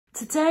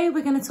Today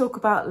we're going to talk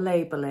about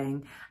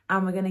labelling,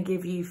 and we're going to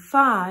give you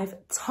 5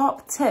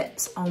 top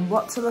tips on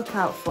what to look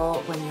out for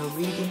when you're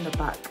reading the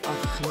back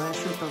of a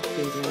commercial dog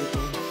food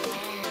label.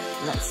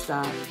 Let's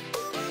start.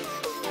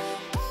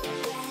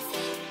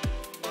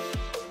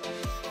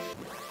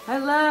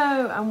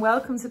 Hello and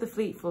welcome to the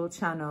Fleetful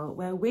channel,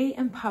 where we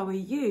empower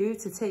you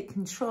to take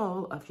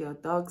control of your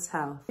dog's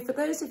health. For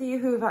those of you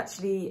who have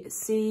actually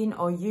seen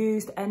or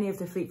used any of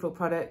the Fleetful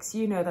products,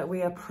 you know that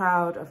we are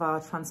proud of our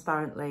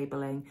transparent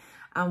labelling.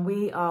 And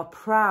we are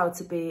proud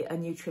to be a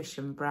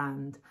nutrition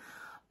brand.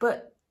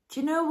 But do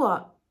you know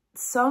what?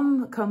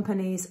 Some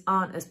companies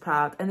aren't as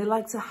proud and they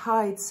like to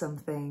hide some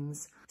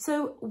things.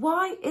 So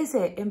why is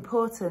it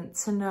important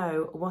to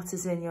know what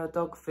is in your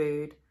dog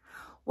food?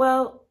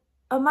 Well,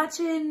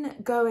 imagine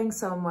going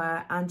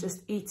somewhere and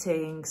just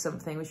eating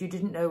something which you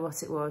didn't know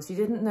what it was. You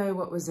didn't know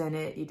what was in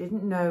it. You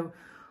didn't know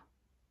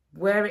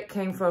where it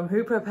came from,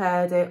 who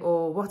prepared it,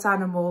 or what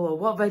animal or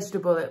what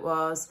vegetable it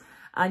was.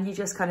 And you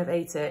just kind of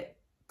ate it.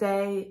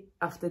 Day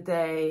after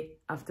day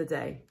after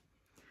day.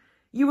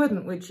 You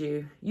wouldn't, would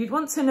you? You'd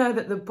want to know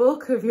that the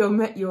bulk of your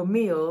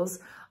meals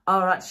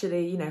are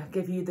actually,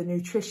 give you the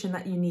nutrition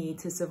that you need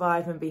to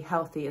survive and be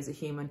healthy as a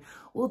human.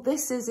 Well,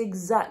 this is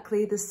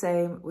exactly the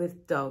same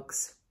with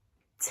dogs.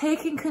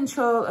 Taking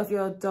control of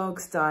your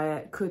dog's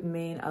diet could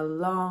mean a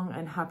long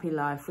and happy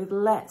life with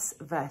less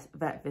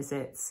vet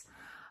visits.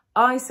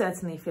 I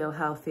certainly feel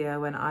healthier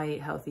when I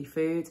eat healthy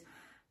food.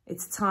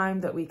 It's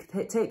time that we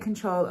take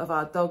control of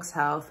our dog's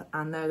health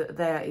and know that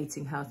they are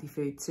eating healthy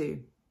food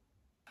too.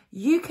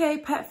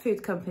 UK pet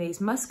food companies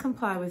must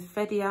comply with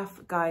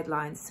FEDIAF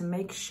guidelines to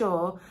make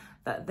sure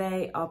that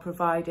they are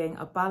providing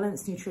a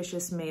balanced,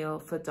 nutritious meal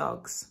for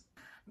dogs.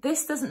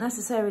 This doesn't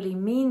necessarily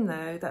mean,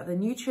 though, that the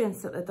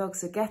nutrients that the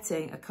dogs are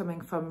getting are coming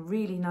from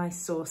really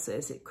nice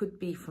sources. It could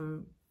be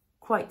from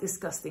quite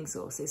disgusting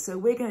sources. So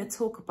we're going to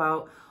talk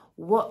about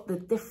what the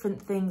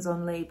different things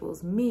on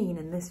labels mean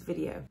in this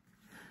video.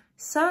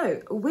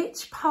 So,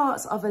 which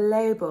parts of a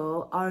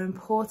label are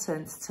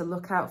important to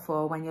look out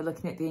for when you're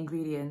looking at the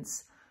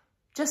ingredients?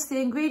 Just the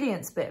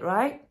ingredients bit,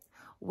 right?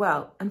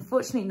 Well,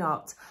 unfortunately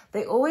not.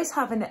 They always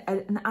have an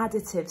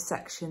additive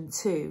section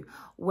too,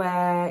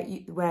 where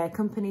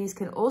companies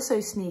can also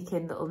sneak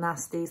in little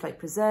nasties like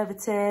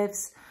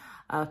preservatives,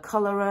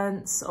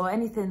 colorants, or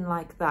anything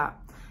like that.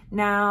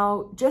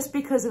 Now, just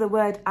because of the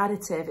word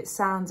additive, it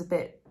sounds a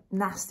bit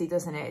nasty,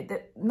 doesn't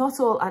it? Not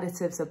all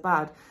additives are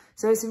bad.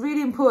 So it's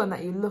really important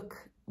that you look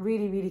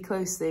really, really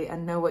closely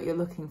and know what you're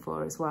looking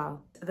for as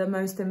well. The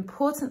most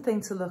important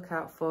thing to look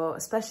out for,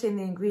 especially in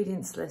the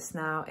ingredients list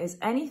now, is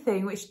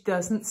anything which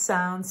doesn't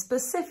sound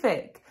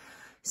specific.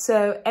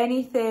 So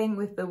anything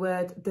with the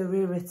word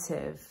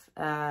derivative,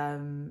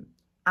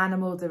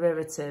 animal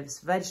derivatives,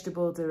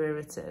 vegetable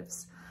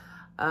derivatives,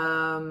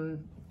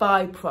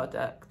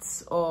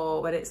 byproducts,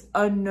 or when it's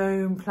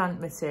unknown plant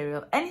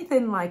material,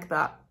 anything like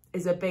that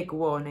is a big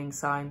warning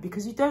sign,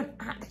 because you don't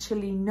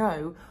actually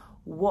know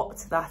what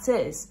that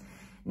is.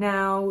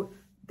 Now,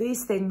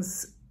 these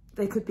things,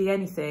 they could be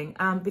anything,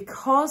 and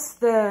because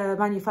the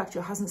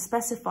manufacturer hasn't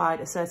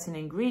specified a certain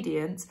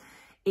ingredient,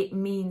 it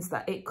means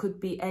that it could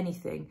be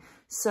anything.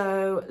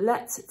 So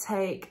let's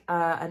take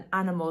an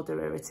animal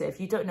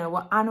derivative. You don't know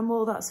what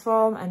animal that's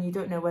from, and you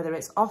don't know whether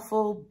it's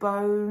offal,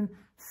 bone,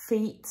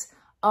 feet,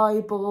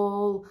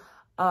 eyeball,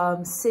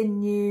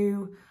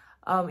 sinew.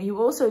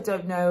 You also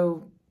don't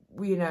know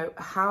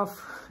how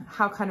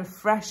kind of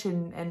fresh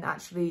and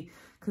actually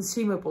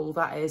consumable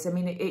that is. I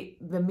mean,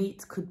 the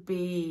meat could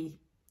be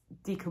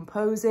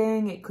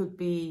decomposing, it could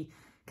be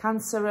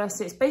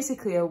cancerous. It's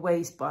basically a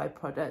waste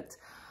byproduct.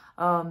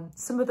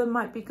 Some of them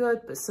might be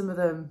good, but some of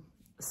them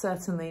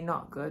certainly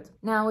not good.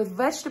 Now, with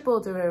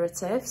vegetable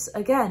derivatives,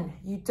 again,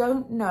 you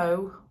don't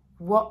know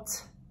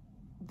what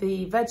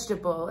the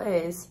vegetable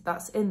is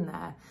that's in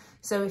there.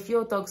 So if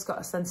your dog's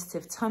got a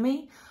sensitive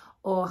tummy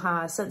or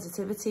has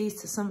sensitivities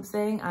to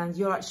something, and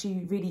you're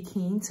actually really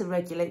keen to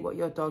regulate what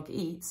your dog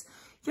eats,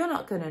 you're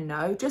not going to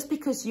know. Just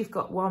because you've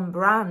got one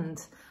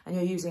brand and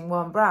you're using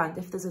one brand,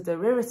 if there's a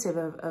derivative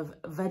of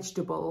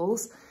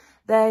vegetables,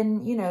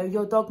 then,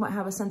 your dog might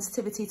have a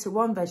sensitivity to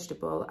one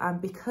vegetable.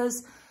 And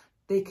because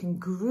they can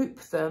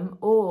group them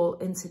all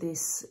into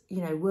this,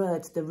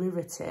 word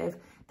derivative,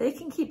 they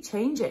can keep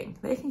changing.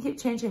 They can keep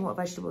changing what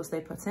vegetables they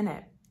put in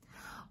it.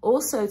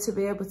 Also, to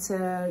be able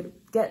to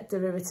get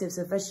derivatives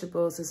of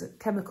vegetables, there's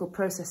chemical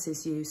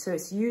processes used. So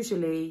it's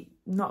usually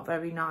not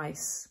very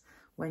nice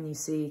when you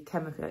see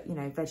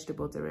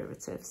vegetable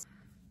derivatives.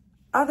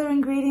 Other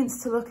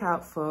ingredients to look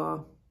out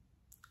for: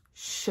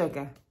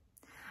 sugar.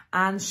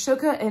 And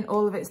sugar in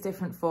all of its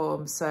different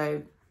forms.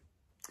 So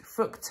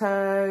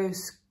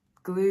fructose,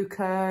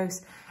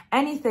 glucose,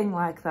 anything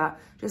like that.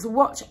 Just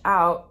watch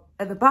out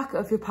at the back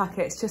of your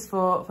packets just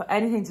for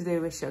anything to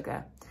do with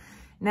sugar.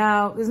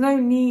 Now, there's no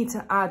need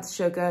to add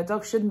sugar.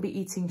 Dogs shouldn't be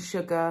eating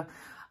sugar.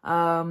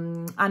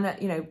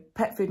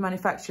 Pet food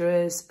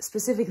manufacturers,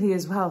 specifically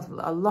as well,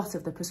 a lot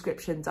of the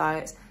prescription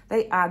diets,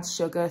 they add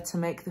sugar to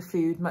make the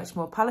food much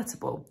more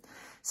palatable.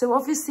 So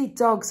obviously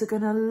dogs are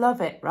going to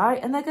love it,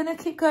 right? And they're going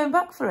to keep going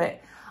back for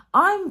it.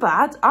 I'm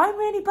bad. I'm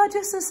really bad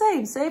just the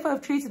same. Say if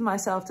I've treated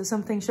myself to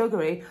something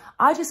sugary,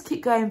 I just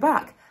keep going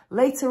back.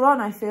 Later on,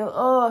 I feel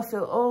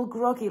all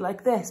groggy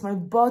like this. My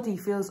body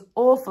feels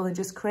awful and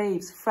just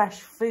craves fresh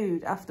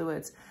food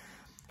afterwards.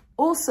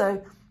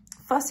 Also,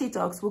 fussy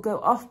dogs will go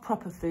off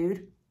proper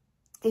food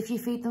if you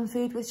feed them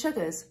food with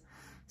sugars.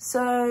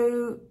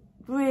 So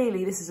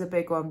really, this is a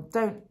big one.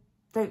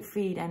 Don't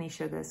feed any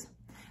sugars.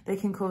 They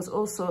can cause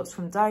all sorts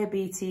from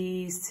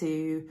diabetes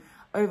to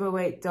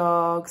overweight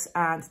dogs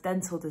and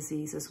dental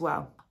disease as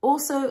well.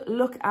 Also,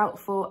 look out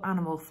for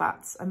animal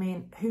fats. I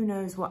mean, who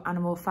knows what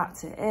animal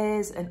fat it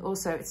is? And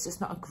also, it's just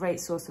not a great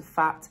source of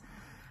fat.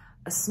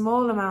 A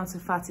small amount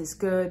of fat is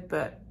good,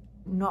 but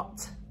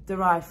not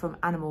derived from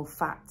animal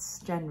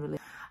fats generally.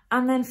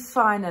 And then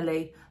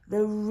finally,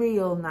 the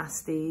real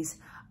nasties,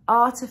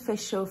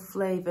 artificial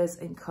flavors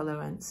and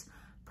colorants.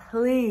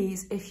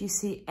 Please, if you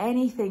see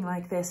anything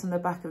like this on the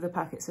back of the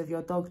packets of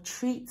your dog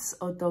treats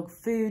or dog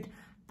food,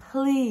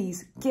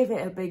 please give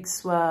it a big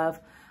swerve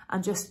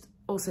and just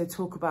also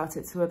talk about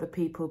it to other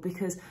people,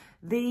 because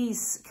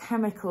these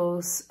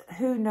chemicals,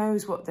 who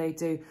knows what they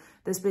do.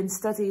 There's been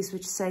studies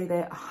which say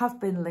they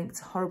have been linked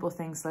to horrible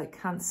things like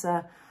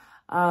cancer.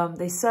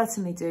 They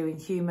certainly do in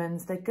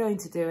humans. They're going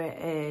to do it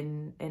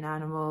in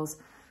animals.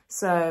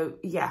 So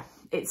yeah,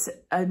 it's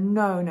a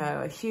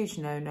no-no, a huge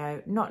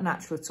no-no, not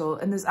natural at all.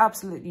 And there's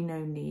absolutely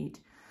no need.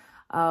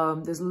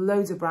 There's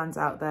loads of brands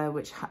out there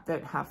which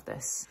don't have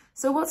this.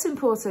 So what's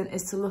important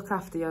is to look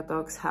after your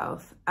dog's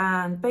health.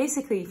 And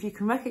basically, if you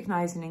can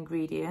recognize an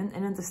ingredient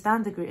and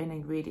understand an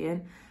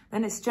ingredient,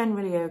 then it's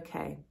generally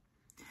okay.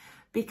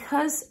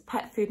 Because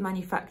pet food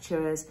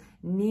manufacturers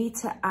need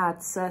to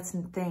add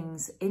certain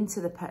things into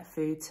the pet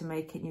food to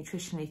make it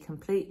nutritionally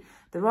complete,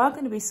 there are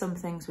going to be some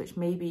things which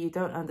maybe you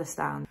don't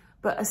understand.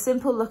 But a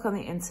simple look on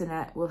the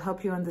internet will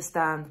help you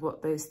understand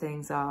what those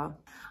things are.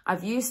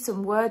 I've used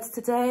some words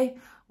today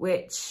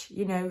which,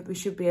 you know, we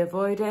should be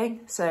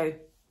avoiding. So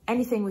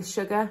anything with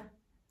sugar,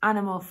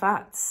 animal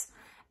fats,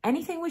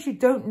 anything which you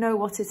don't know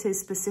what it is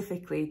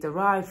specifically,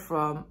 derived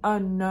from,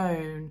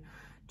 unknown,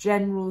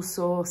 general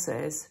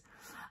sources,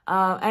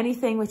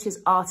 anything which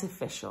is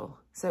artificial.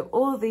 So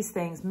all of these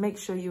things, make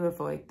sure you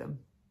avoid them.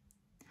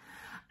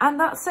 And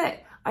that's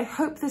it. I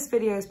hope this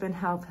video has been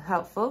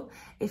helpful.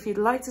 If you'd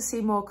like to see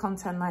more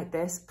content like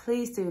this,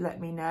 please do let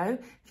me know.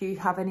 If you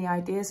have any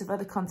ideas of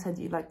other content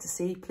you'd like to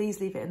see, please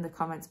leave it in the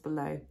comments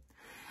below.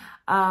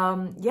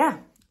 Yeah,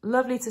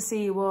 lovely to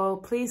see you all.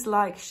 Please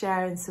like,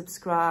 share and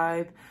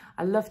subscribe.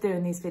 I love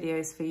doing these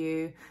videos for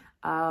you.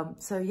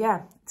 So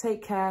yeah,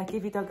 take care,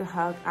 give your dog a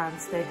hug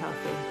and stay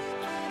healthy.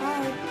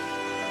 Bye.